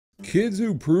Kids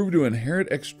who prove to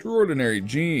inherit extraordinary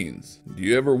genes. Do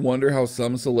you ever wonder how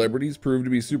some celebrities prove to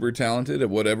be super talented at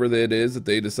whatever it is that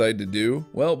they decide to do?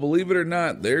 Well, believe it or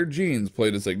not, their genes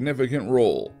played a significant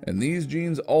role. And these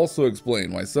genes also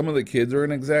explain why some of the kids are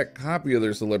an exact copy of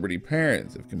their celebrity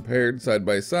parents if compared side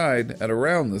by side at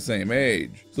around the same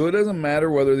age. So it doesn't matter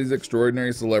whether these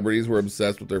extraordinary celebrities were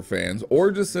obsessed with their fans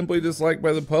or just simply disliked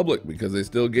by the public because they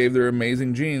still gave their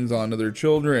amazing genes onto their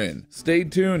children. Stay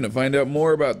tuned to find out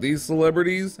more about these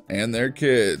celebrities and their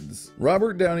kids.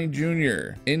 Robert Downey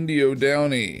Jr., Indio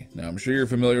Downey. Now I'm sure you're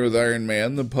familiar with Iron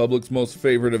Man, the public's most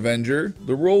favorite Avenger.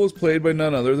 The role was played by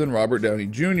none other than Robert Downey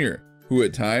Jr., who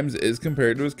at times is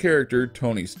compared to his character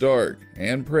Tony Stark,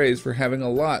 and praised for having a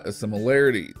lot of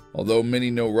similarities. Although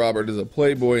many know Robert as a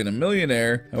playboy and a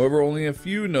millionaire, however only a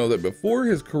few know that before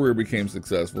his career became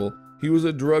successful, he was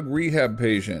a drug rehab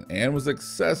patient and was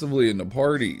excessively into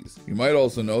parties. You might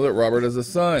also know that Robert has a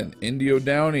son, Indio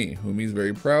Downey, whom he's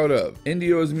very proud of.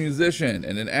 Indio is a musician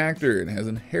and an actor and has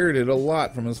inherited a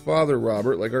lot from his father,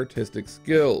 Robert, like artistic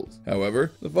skills.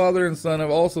 However, the father and son have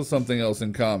also something else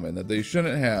in common that they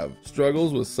shouldn't have: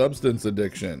 struggles with substance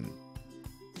addiction.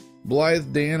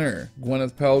 Blythe Danner,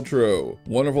 Gwyneth Paltrow.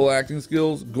 Wonderful acting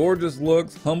skills, gorgeous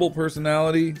looks, humble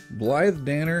personality. Blythe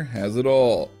Danner has it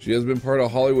all. She has been part of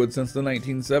Hollywood since the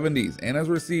 1970s and has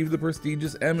received the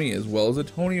prestigious Emmy as well as a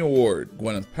Tony Award.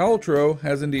 Gwyneth Paltrow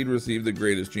has indeed received the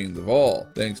greatest genes of all.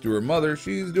 Thanks to her mother,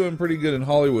 she's doing pretty good in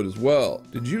Hollywood as well.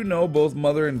 Did you know both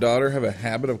mother and daughter have a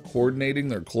habit of coordinating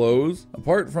their clothes?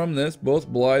 Apart from this, both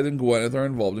Blythe and Gwyneth are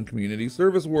involved in community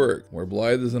service work, where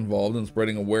Blythe is involved in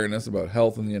spreading awareness about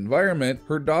health and the environment.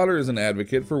 Her daughter is an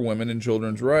advocate for women and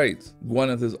children's rights.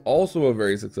 Gwyneth is also a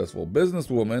very successful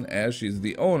businesswoman as she's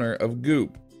the owner of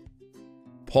Goop.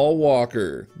 Paul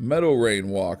Walker, Meadow Rain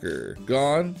Walker.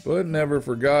 Gone, but never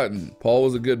forgotten. Paul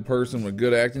was a good person with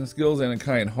good acting skills and a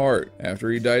kind heart. After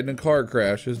he died in a car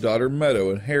crash, his daughter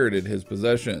Meadow inherited his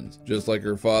possessions. Just like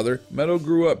her father, Meadow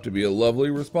grew up to be a lovely,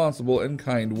 responsible, and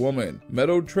kind woman.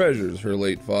 Meadow treasures her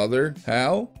late father.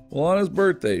 How? Well, on his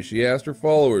birthday, she asked her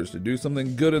followers to do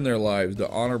something good in their lives to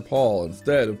honor Paul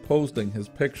instead of posting his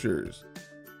pictures.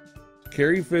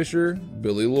 Carrie Fisher,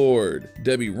 Billie Lourd.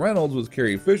 Debbie Reynolds was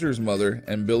Carrie Fisher's mother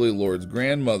and Billie Lourd's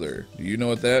grandmother. Do you know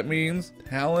what that means?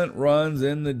 Talent runs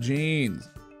in the genes.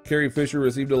 Carrie Fisher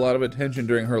received a lot of attention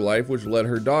during her life, which led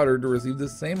her daughter to receive the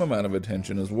same amount of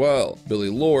attention as well. Billie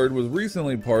Lourd was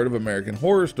recently part of American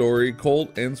Horror Story,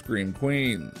 Cult, and Scream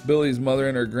Queen. Billie's mother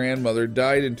and her grandmother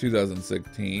died in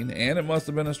 2016, and it must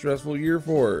have been a stressful year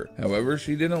for her. However,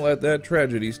 she didn't let that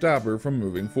tragedy stop her from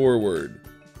moving forward.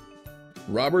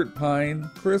 Robert Pine,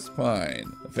 Chris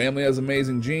Pine. The family has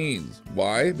amazing genes.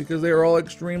 Why? Because they are all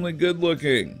extremely good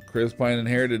looking. Chris Pine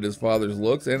inherited his father's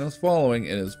looks and is following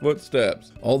in his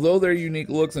footsteps. Although their unique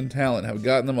looks and talent have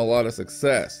gotten them a lot of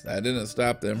success, that didn't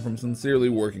stop them from sincerely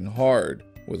working hard.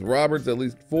 With Robert's at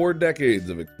least 4 decades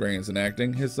of experience in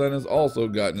acting, his son has also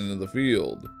gotten into the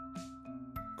field.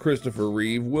 Christopher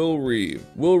Reeve, Will Reeve.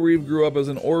 Will Reeve grew up as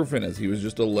an orphan as he was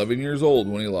just 11 years old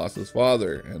when he lost his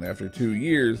father, and after 2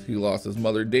 years, he lost his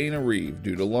mother Dana Reeve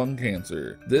due to lung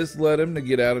cancer. This led him to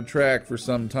get out of track for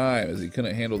some time as he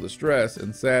couldn't handle the stress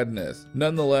and sadness.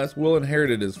 Nonetheless, Will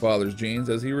inherited his father's genes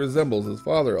as he resembles his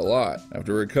father a lot.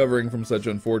 After recovering from such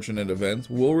unfortunate events,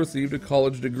 Will received a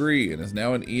college degree and is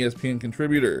now an ESPN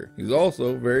contributor. He's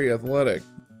also very athletic.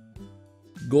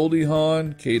 Goldie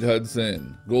Hawn, Kate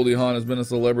Hudson. Goldie Hawn has been a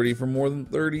celebrity for more than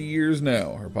 30 years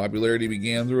now. Her popularity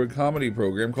began through a comedy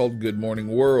program called Good Morning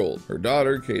World. Her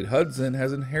daughter, Kate Hudson,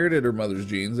 has inherited her mother's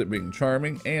genes at being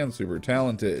charming and super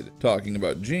talented. Talking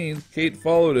about genes, Kate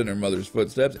followed in her mother's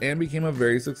footsteps and became a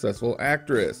very successful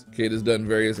actress. Kate has done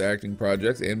various acting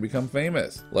projects and become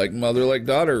famous. Like mother, like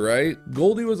daughter, right?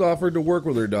 Goldie was offered to work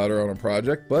with her daughter on a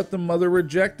project, but the mother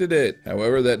rejected it.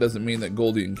 However, that doesn't mean that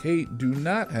Goldie and Kate do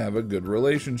not have a good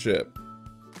relationship.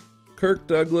 Kirk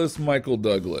Douglas, Michael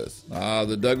Douglas.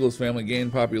 The Douglas family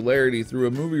gained popularity through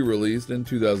a movie released in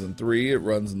 2003, It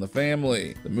Runs in the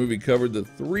Family. The movie covered the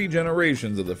 3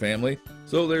 generations of the family,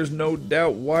 so there's no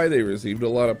doubt why they received a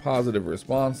lot of positive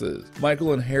responses.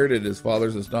 Michael inherited his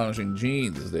father's astonishing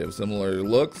genes as they have similar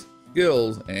looks,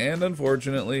 skills, and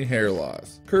unfortunately hair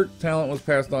loss. Kirk's talent was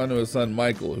passed on to his son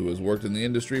Michael, who has worked in the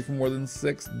industry for more than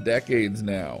 6 decades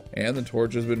now, and the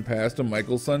torch has been passed to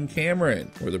Michael's son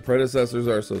Cameron. Where the predecessors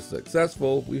are so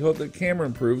successful, we hope that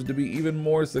Cameron proves to be even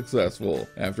more successful.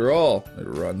 After all, it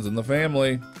runs in the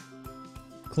family.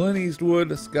 Clint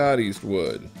Eastwood, Scott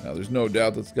Eastwood. Now there's no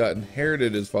doubt that Scott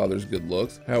inherited his father's good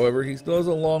looks, however he still has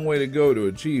a long way to go to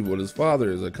achieve what his father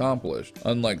has accomplished.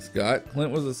 Unlike Scott,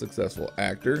 Clint was a successful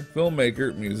actor,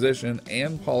 filmmaker, musician,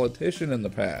 and politician in the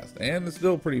past, and is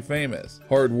still pretty famous.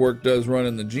 Hard work does run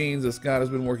in the genes, as Scott has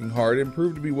been working hard and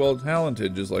proved to be well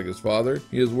talented just like his father.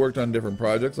 He has worked on different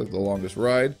projects like The Longest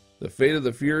Ride, The Fate of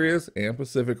the Furious, and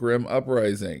Pacific Rim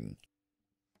Uprising.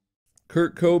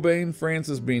 Kurt Cobain,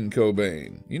 Francis Bean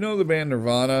Cobain. You know the band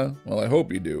Nirvana? Well, I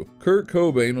hope you do. Kurt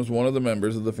Cobain was one of the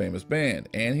members of the famous band,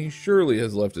 and he surely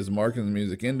has left his mark in the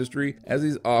music industry, as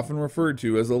he's often referred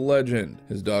to as a legend.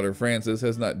 His daughter Frances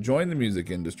has not joined the music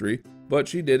industry, but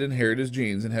she did inherit his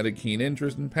genes and had a keen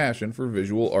interest and passion for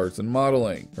visual arts and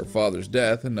modeling. Her father's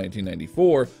death in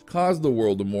 1994 caused the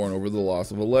world to mourn over the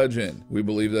loss of a legend. We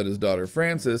believe that his daughter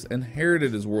Frances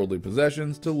inherited his worldly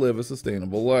possessions to live a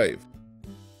sustainable life.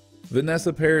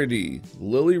 Vanessa Paradis,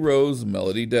 Lily Rose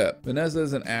Melody Depp. Vanessa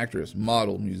is an actress,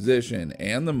 model, musician,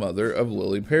 and the mother of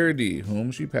Lily Paradis, whom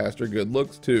she passed her good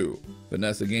looks to.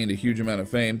 Vanessa gained a huge amount of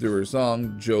fame through her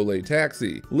song Jolene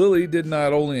Taxi. Lily did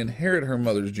not only inherit her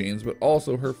mother's genes, but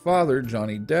also her father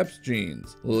Johnny Depp's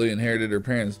genes. Lily inherited her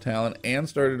parents' talent and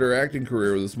started her acting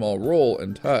career with a small role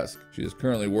in Tusk. She is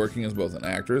currently working as both an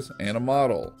actress and a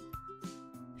model.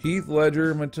 Heath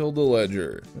Ledger, Matilda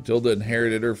Ledger. Matilda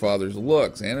inherited her father's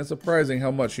looks, and it's surprising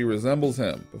how much she resembles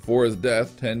him. Before his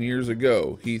death 10 years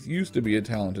ago, Heath used to be a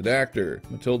talented actor.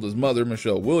 Matilda's mother,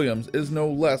 Michelle Williams, is no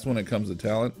less when it comes to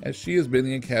talent, as she has been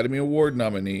the Academy Award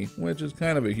nominee, which is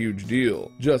kind of a huge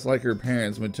deal. Just like her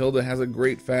parents, Matilda has a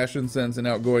great fashion sense and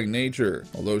outgoing nature.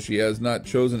 Although she has not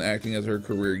chosen acting as her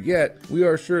career yet, we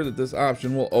are sure that this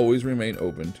option will always remain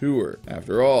open to her.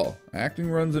 After all, acting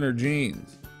runs in her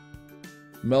genes.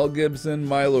 Mel Gibson,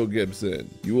 Milo Gibson.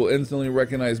 You will instantly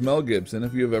recognize Mel Gibson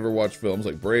if you have ever watched films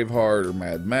like Braveheart or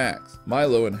Mad Max.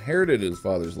 Milo inherited his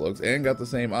father's looks and got the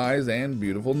same eyes and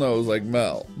beautiful nose like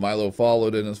Mel. Milo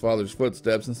followed in his father's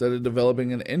footsteps. Instead of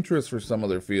developing an interest for some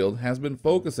other field, has been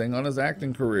focusing on his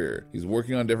acting career. He's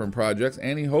working on different projects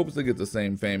and he hopes to get the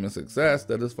same fame and success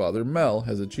that his father Mel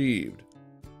has achieved.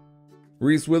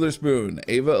 Reese Witherspoon,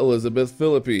 Ava Elizabeth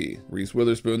Philippi. Reese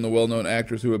Witherspoon, the well-known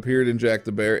actress who appeared in Jack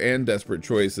the Bear and Desperate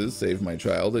Choices, Save My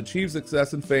Child, achieved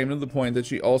success and fame to the point that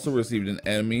she also received an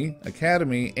Emmy,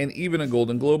 Academy, and even a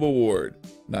Golden Globe Award.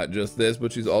 Not just this,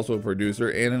 but she's also a producer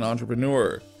and an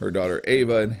entrepreneur. Her daughter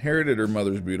Ava inherited her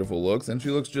mother's beautiful looks, and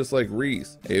she looks just like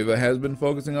Reese. Ava has been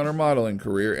focusing on her modeling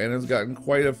career and has gotten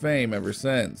quite a fame ever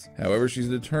since. However, she's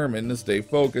determined to stay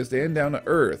focused and down to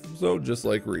earth, so just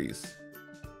like Reese.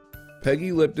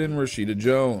 Peggy Lipton, Rashida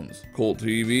Jones. Cult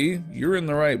TV, you're in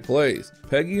the right place.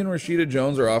 Peggy and Rashida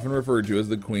Jones are often referred to as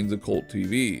the queens of cult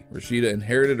TV. Rashida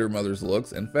inherited her mother's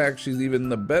looks. In fact, she's even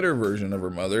the better version of her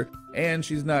mother, and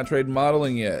she's not tried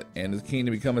modeling yet, and is keen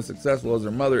to become as successful as her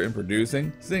mother in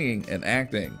producing, singing, and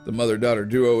acting. The mother-daughter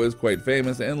duo is quite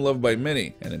famous and loved by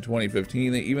many, and in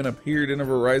 2015 they even appeared in a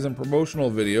Verizon promotional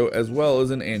video as well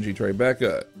as in Angie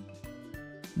Tribeca.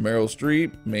 Meryl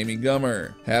Streep, Mamie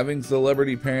Gummer. Having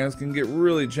celebrity parents can get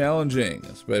really challenging,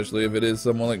 especially if it is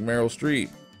someone like Meryl Streep.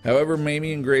 However,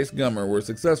 Mamie and Grace Gummer were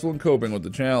successful in coping with the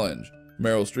challenge.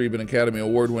 Meryl Streep and Academy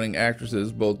Award-winning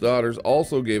actresses, both daughters,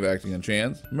 also gave acting a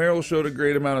chance. Meryl showed a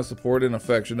great amount of support and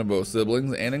affection to both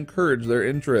siblings and encouraged their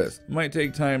interest. It might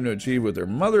take time to achieve what their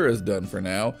mother has done for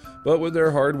now, but with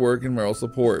their hard work and Meryl's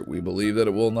support, we believe that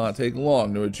it will not take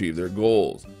long to achieve their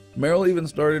goals. Meryl even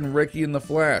starred in Ricky and the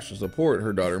Flash to support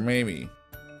her daughter Mamie.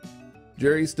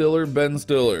 Jerry Stiller, Ben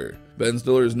Stiller. Ben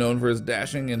Stiller is known for his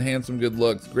dashing and handsome good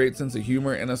looks, great sense of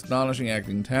humor, and astonishing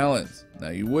acting talents. Now,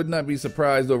 you would not be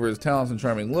surprised over his talents and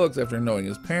charming looks after knowing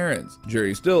his parents,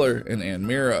 Jerry Stiller and Ann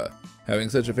Mira. Having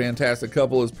such a fantastic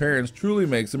couple as parents truly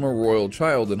makes him a royal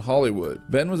child in Hollywood.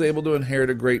 Ben was able to inherit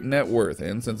a great net worth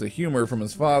and sense of humor from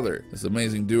his father. This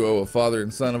amazing duo of father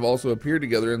and son have also appeared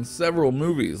together in several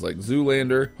movies like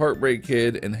Zoolander, Heartbreak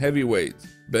Kid, and Heavyweights.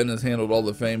 Ben has handled all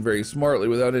the fame very smartly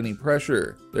without any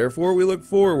pressure. Therefore, we look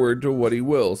forward to what he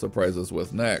will surprise us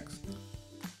with next.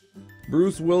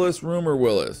 Bruce Willis, Rumor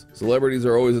Willis. Celebrities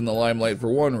are always in the limelight for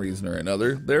one reason or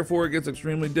another, therefore it gets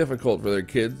extremely difficult for their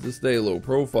kids to stay low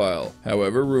profile.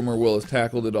 However, Rumor Willis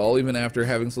tackled it all even after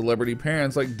having celebrity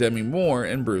parents like Demi Moore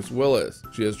and Bruce Willis.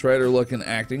 She has tried her luck in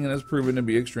acting and has proven to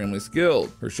be extremely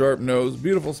skilled. Her sharp nose,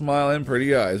 beautiful smile, and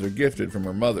pretty eyes are gifted from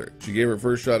her mother. She gave her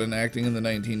first shot in acting in the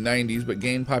 1990s but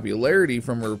gained popularity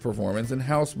from her performance in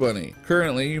House Bunny.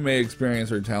 Currently, you may experience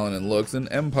her talent and looks in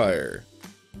Empire.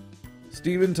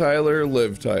 Steven Tyler,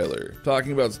 Liv Tyler.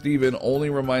 Talking about Steven only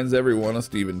reminds everyone of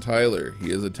Steven Tyler.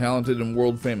 He is a talented and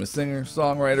world-famous singer,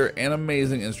 songwriter, and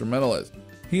amazing instrumentalist.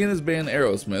 He and his band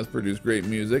Aerosmith produced great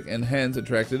music and hence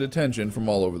attracted attention from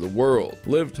all over the world.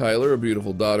 Liv Tyler, a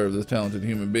beautiful daughter of this talented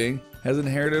human being, has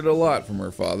inherited a lot from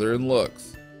her father in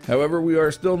looks. However, we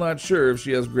are still not sure if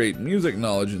she has great music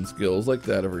knowledge and skills like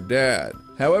that of her dad.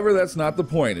 However, that's not the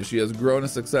point, as she has grown a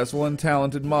successful and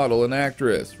talented model and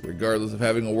actress. Regardless of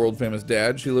having a world-famous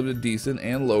dad, she lived a decent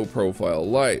and low-profile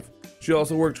life. She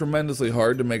also worked tremendously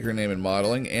hard to make her name in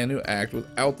modeling and to act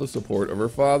without the support of her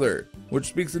father, which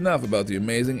speaks enough about the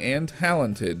amazing and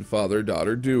talented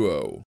father-daughter duo.